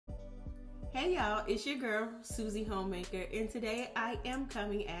Hey y'all, it's your girl, Susie Homemaker, and today I am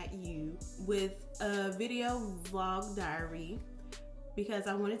coming at you with a video vlog diary because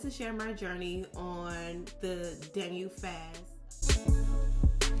I wanted to share my journey on the Daniel fast.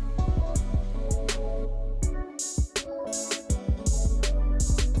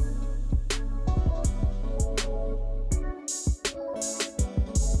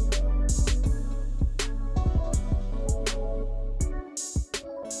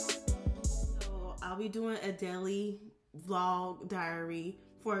 I'll be doing a daily vlog diary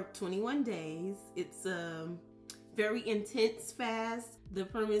for 21 days. It's a very intense fast. The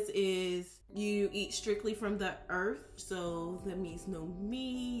premise is you eat strictly from the earth. So that means no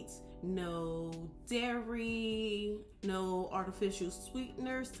meat, no dairy, no artificial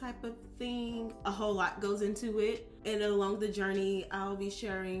sweeteners type of thing. A whole lot goes into it. And along the journey, I'll be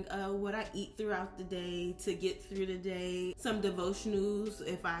sharing what I eat throughout the day to get through the day. Some devotionals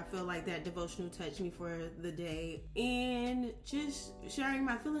if I feel like that devotional touched me for the day. And just sharing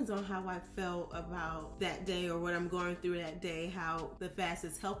my feelings on how I felt about that day or what I'm going through that day, how the fast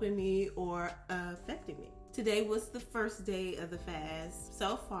is helping me or affecting me. Today was the first day of the fast.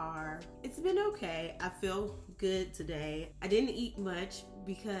 So far, it's been okay. I feel good today. I didn't eat much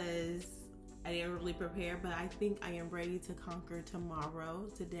because I didn't really prepare, but I think I am ready to conquer tomorrow.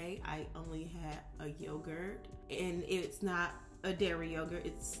 Today, I only had a yogurt, and it's not a dairy yogurt.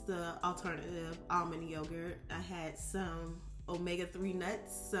 It's the alternative almond yogurt. I had some omega-3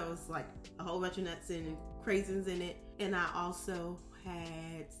 nuts, so it's like a whole bunch of nuts and craisins in it. And I also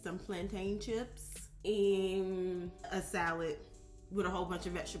had some plantain chips and a salad with a whole bunch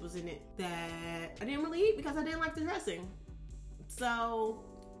of vegetables in it that I didn't really eat because I didn't like the dressing. So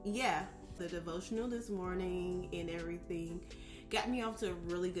yeah, the devotional this morning and everything got me off to a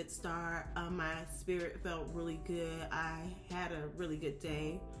really good start. My spirit felt really good. I had a really good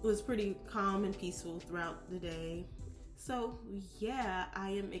day. It was pretty calm and peaceful throughout the day. So yeah,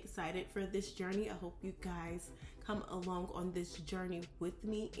 I am excited for this journey. I hope you guys come along on this journey with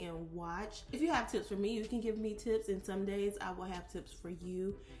me and watch. If you have tips for me, you can give me tips, and some days I will have tips for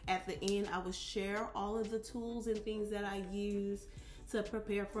you. At the end, I will share all of the tools and things that I use to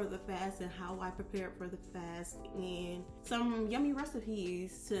prepare for the fast and how I prepared for the fast, and some yummy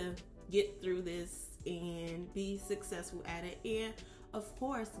recipes to get through this and be successful at it. And of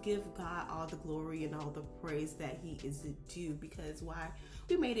course, give God all the glory and all the praise that He is due, because why?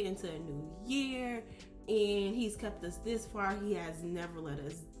 We made it into a new year and He's kept us this far. He has never let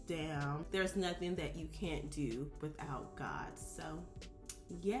us down. There's nothing that you can't do without God. So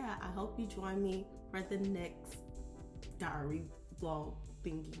yeah, I hope you join me for the next diary vlog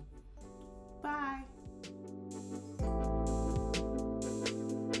thingy. Bye.